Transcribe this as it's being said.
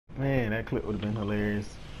Man, that clip would have been hilarious.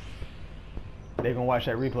 They gonna watch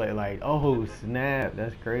that replay like, oh snap,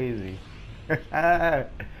 that's crazy.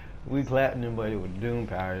 We clapped him, but it was Doom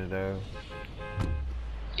powers though.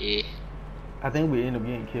 Yeah. I think we end up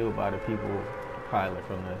getting killed by the people probably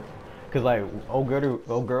from the, cause like old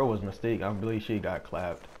girl was Mystique. I believe she got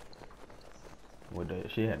clapped with the.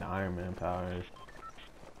 She had the Iron Man powers.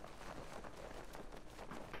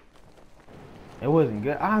 It wasn't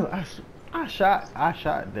good. I shot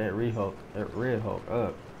that Red Hulk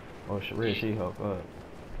up, or Red She Hulk up.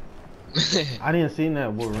 I didn't see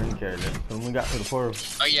that Wolverine character. So when we got to the portal.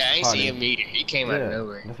 Oh yeah, I ain't see him either. He came out of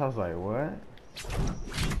nowhere. That's I was like, what?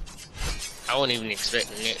 I wasn't even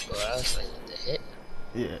expecting it, but I was like, what the heck?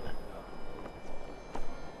 Yeah.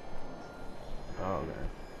 Oh, okay.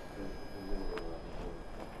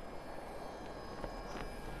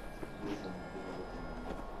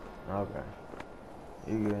 Okay.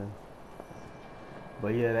 You good.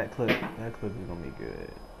 But yeah, that clip is gonna be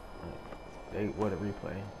good. What a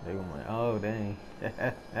replay. They gonna be like, oh dang.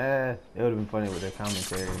 It would have been funny with their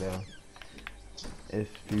commentary though. It's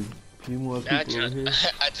few more people over here.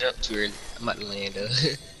 I jumped too early. I'm about to land though.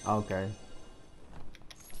 Okay.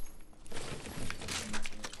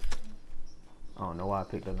 I don't know why I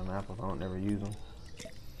picked up the map if I don't never use them.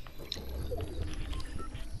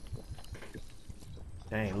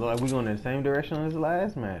 Dang, look, we going in the same direction as the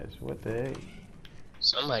last match. What the heck?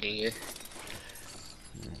 Somebody here.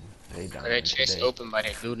 They died. That chest open by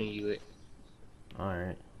that building you at.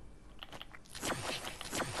 Alright.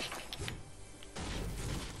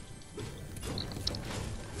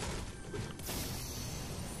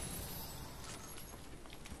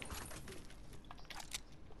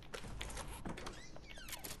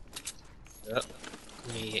 Yep.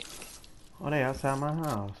 Yeah. Oh, they outside my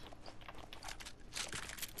house.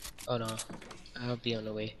 Oh no. I'll be on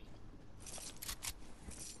the way.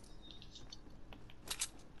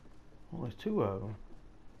 Oh, there's two of them.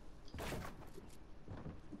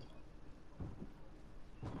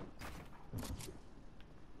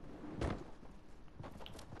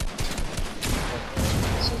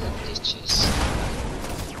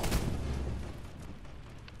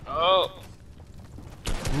 Oh!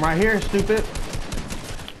 I'm right here, stupid.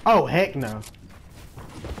 Oh, heck no.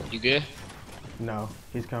 You good? No,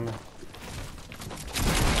 he's coming.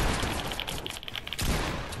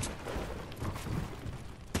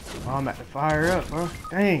 Oh, I'm about to fire up, bro.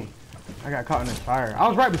 Dang. I got caught in this fire. I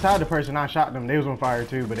was right beside the person. I shot them. They was on fire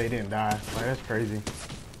too, but they didn't die. Like, that's crazy.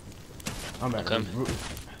 I'm about to.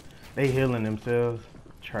 They healing themselves.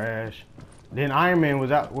 Trash. Then Iron Man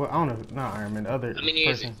was out. Well, I don't know. Not Iron Man. The other person.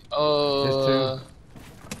 Is it? Oh.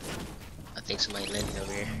 I think somebody landed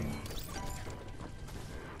over here.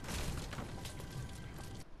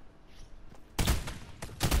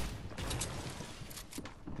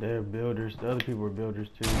 They're builders. The other people were builders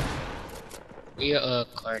too. Yeah,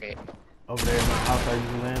 carded. Over there in my house I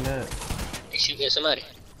usually land at. They shooting at somebody?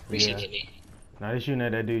 They shooting at me. Nah, they shooting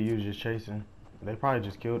at that dude you was just chasing. They probably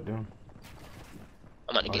just killed them.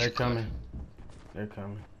 I'm about to get they're coming. They're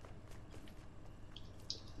coming.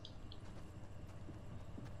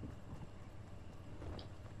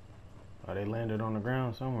 Oh, they landed on the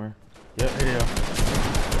ground somewhere. Yep, here they are.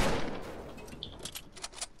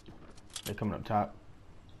 They're coming up top.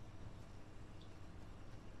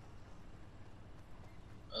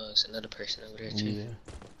 It's another person over there too. Yeah.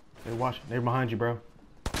 They're watching. They're behind you, bro.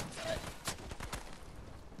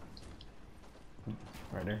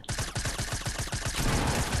 Right there.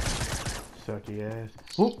 Sucky ass.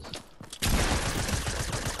 Whoop.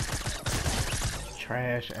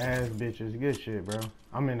 Trash ass bitches. Good shit, bro.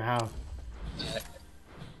 I'm in the house.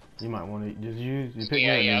 You might want to just use. You pick me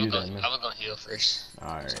up and use that, man. I was gonna heal first.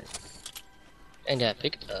 Alright. And got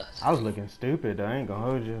picked up. I was looking stupid though. I ain't gonna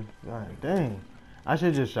hold you. God dang. I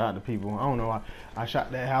should just shot the people. I don't know why. I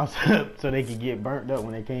shot that house up so they could get burnt up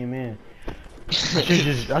when they came in.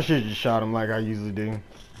 I should just shot them like I usually do.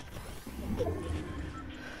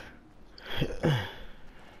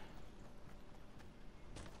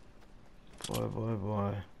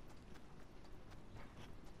 Boy.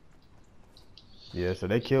 Yeah, so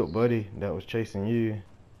they killed Buddy that was chasing you.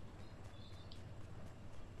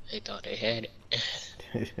 They thought they had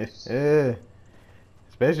it. Yeah.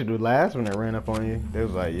 Especially the last one that ran up on you. They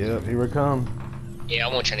was like, yep, here we come. Yeah, I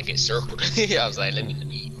wasn't trying to get circled. I was like, let me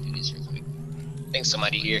do this real quick. I think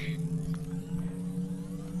somebody here.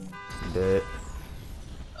 Dead.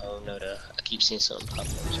 Oh no, I keep seeing something pop up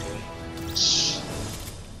on screen.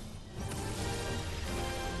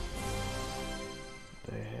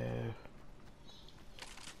 They have.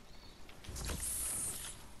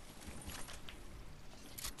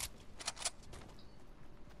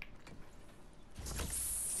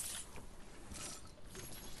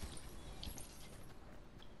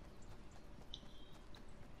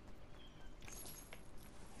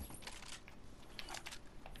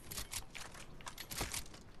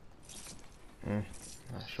 I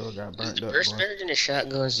sure got Is burnt the up, burst boy. better than the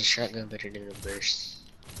shotgun? Is the shotgun better than the burst?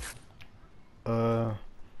 The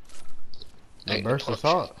Like the burst pump shot.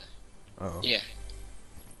 assault. Oh, Yeah.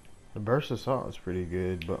 the burst assault is pretty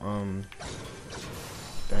good, but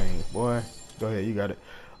dang, boy. Go ahead, you got it.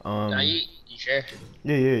 Now you sure?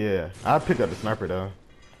 Yeah. I pick up the sniper though.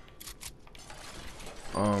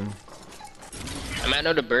 I mean, I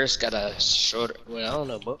know the burst got a shorter. Well, I don't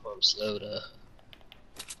know. Both of them slow though.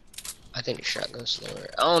 I think the shotgun's slower.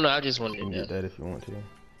 I don't know. I just wanted You to can know. get that if you want to.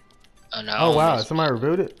 Oh no, I Oh don't wow, mess with somebody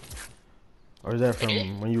rebooted? Or is that it.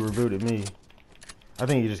 from when you rebooted me? I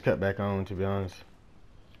think you just cut back on, to be honest.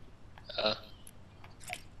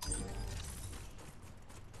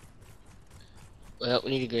 Well,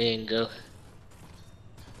 we need to go ahead and go.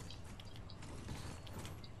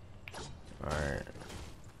 Alright.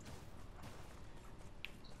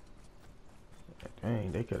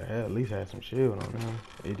 Dang, they could have at least had some shield on them.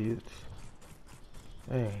 Idiots.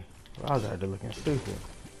 Dang, well, I was out there looking stupid.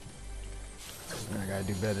 I gotta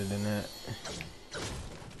do better than that.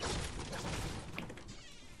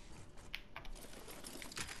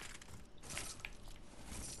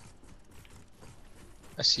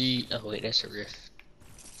 I see. Oh wait, that's a rift.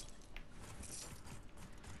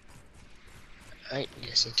 Alright,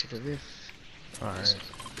 yes, into the rift. Alright.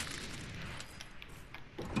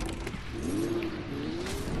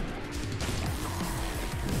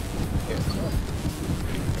 Here, come on.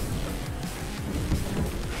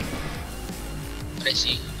 I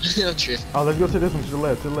see. I'm tripping. Oh, let's go to this one, to the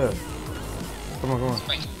left, Come on.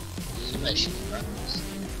 Somebody shoot the rocks.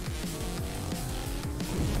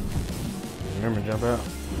 Remember, jump out.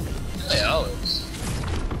 Like always.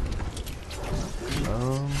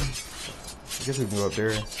 I guess we can go up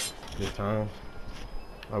there this time.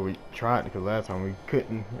 Oh, we tried because last time we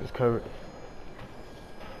couldn't. It was covered.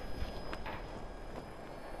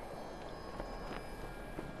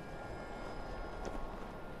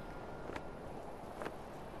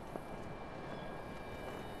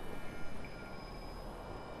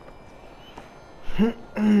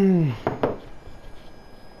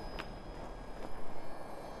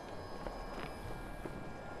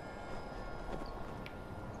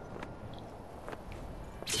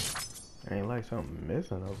 Ain't like something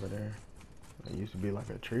missing over there. It used to be like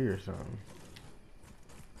a tree or something.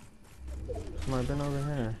 Somebody been over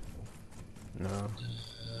here? No.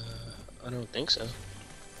 I don't think so. Not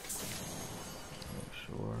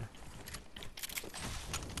sure.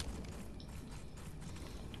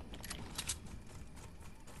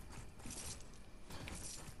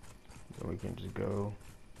 So we can just go.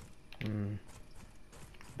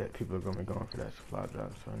 Bet people are gonna be going for that supply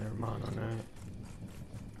drop, so never mind on that.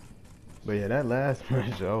 But yeah, that last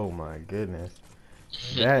match, oh my goodness.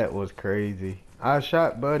 That was crazy. I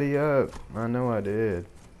shot Buddy up. I know I did.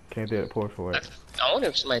 Came through that port for it. I wonder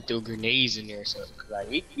if somebody threw grenades in there or something. Cause like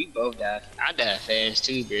we both died. I died fast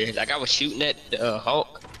too, bro. Like I was shooting at the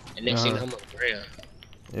Hulk, and next thing I'm on the ground.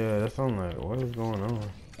 Yeah, that's something like, what is going on?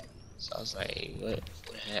 So I was like, what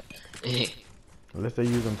happened? Unless they're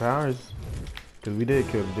using powers. Cause we did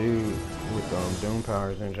kill the dude with Doom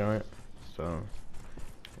powers and joint. So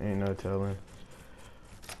ain't no telling.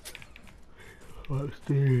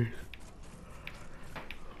 Upstairs.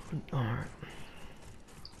 Alright.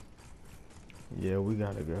 Yeah, we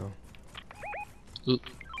gotta go. Oop.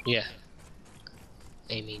 Yeah.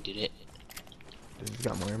 Ain't mean to do that. This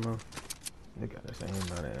got more ammo. They got the same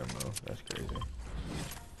amount of ammo. That's crazy.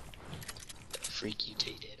 Freak, you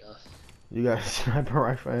take that off. You got sniper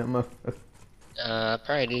rifle ammo? I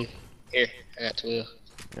probably do. Here, I got 12.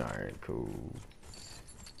 Alright, cool.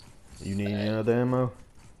 You need any other ammo?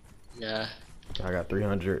 Nah. I got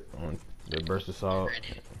 300 on the burst assault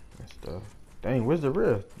and stuff. Dang, where's the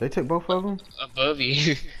rift? They took both of them? Above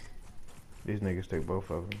you. These niggas took both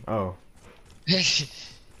of them. Oh.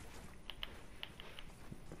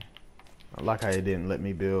 I like how they didn't let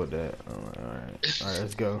me build that. I'm like, alright,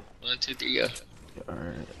 let's go. 1, 2, 3, go.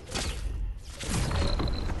 Alright.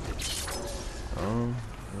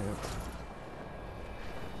 Yeah.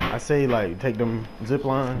 I say like take them zip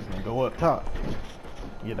lines and go up top.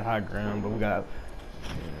 Get the high ground, but we got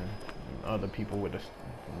other people with the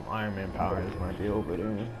Iron Man powers might be over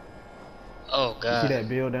there. Oh god. You see that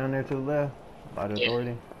build down there to the left? By the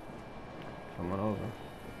authority? Coming over.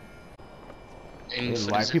 It's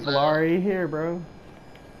like people are already here, bro.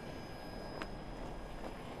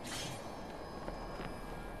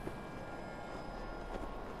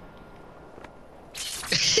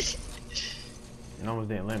 It almost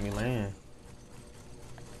didn't let me land.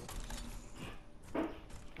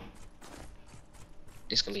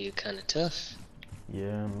 It's gonna be kind of tough.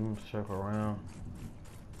 Yeah, I'm gonna circle around.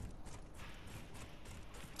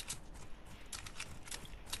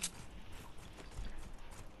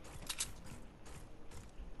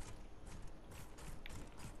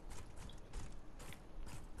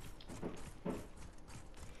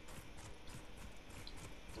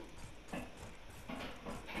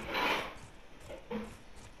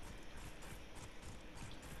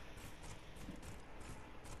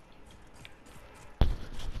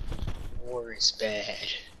 It's bad.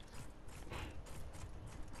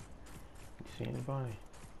 You see anybody?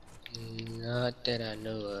 Not that I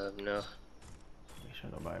know of, no. Make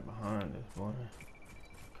sure nobody behind us, boy.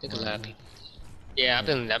 I think a Come lot on, of man. people. Yeah, I've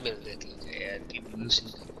been looking. Yeah, people losing.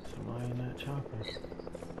 Somebody in that chopper.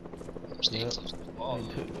 I'm staying Yep. close to the wall.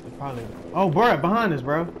 They probably. Oh, bro, behind us,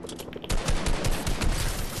 bro.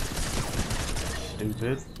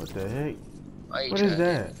 Stupid. What the heck? Why you What is trying to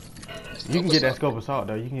that? get You can get that assault? scope assault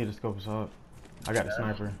though. You can get a scope assault. I got the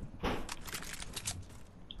sniper.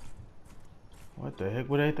 What the heck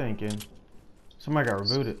were they thinking? Somebody got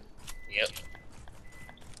rebooted. Yep.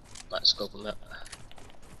 Might scope him out.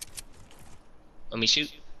 Let me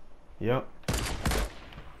shoot. Yep.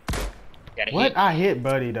 Got a What? hit. I hit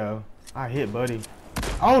Buddy though. I hit Buddy.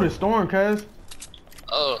 Oh, the storm, cuz.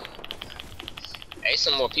 Oh. Hey,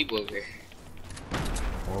 some more people over here.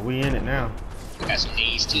 Well, we in it now. I got some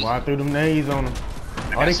A's too. Well, I threw them nades on them. I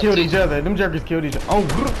Oh, got they some killed too. each other. Them jerkers killed each other. Oh,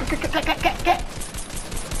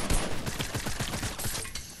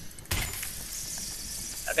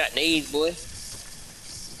 I got nades, boy.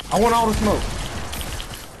 I want all the smoke.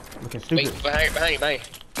 Looking stupid. Wait, behind you.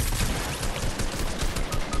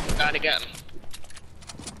 God, they got me.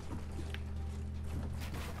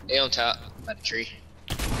 They on top, by the tree.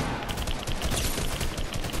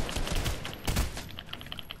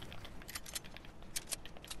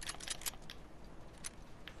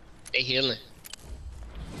 They healing.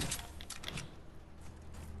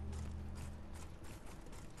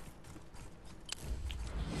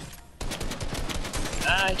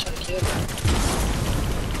 Ah, he trying to kill me.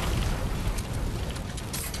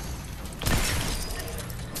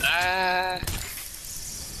 Ah.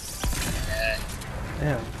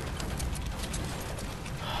 Yeah.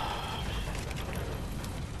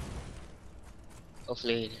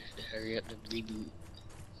 Hopefully, they hurry up the reboot.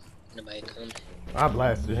 Nobody coming. I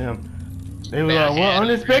blasted him. They were Man, I like, well, had him.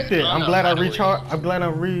 unexpected. I I'm don't glad know I how to recharged. I'm glad I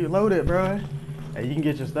reloaded, bro. Hey, you can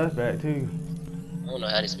get your stuff back too. I don't know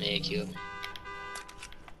how this man killed me.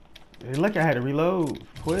 Hey, look, I had to reload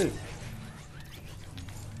quick.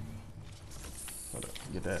 Hold up,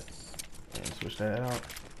 get that. And switch that out.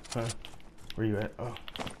 Huh? Where you at? Oh.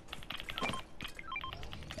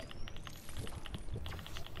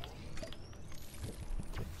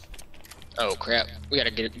 Oh crap! We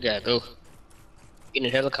gotta go. Get in the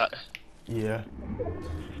helicopter. Yeah.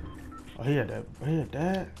 Oh, he had that. He had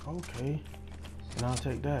that. Okay. And I'll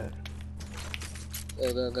take that.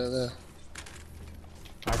 Go.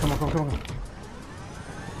 Alright, come on.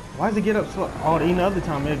 Why does it get up slow? Oh, any other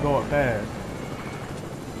time it'd go up fast.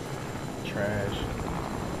 Trash.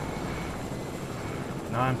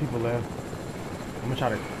 9 people left. I'm gonna try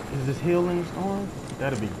to. Is this hill in the storm?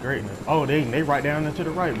 That'd be greatness. Oh, they right down there to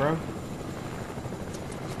the right, bro.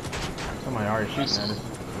 Somebody already shooting at us.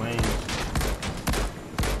 Lame.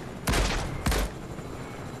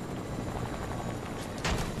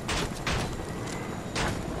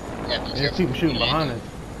 Yeah, be There's careful. people shooting behind us.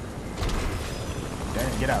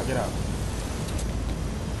 Dang, get out.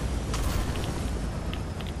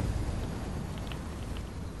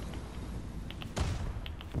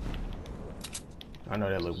 I know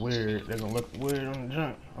that look weird. They're gonna look weird on the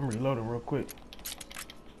jump. I'm reloading real quick.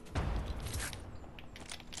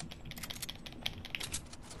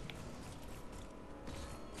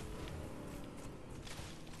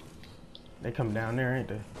 They come down there, ain't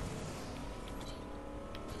they? Are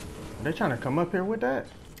they trying to come up here with that?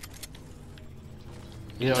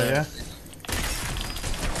 Yeah.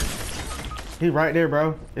 He right there,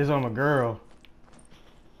 bro. It's on a girl.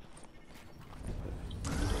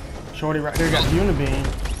 Shorty right there got the unibeam.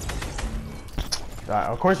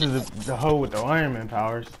 Of course, it's the hoe with the Iron Man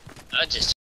powers. I just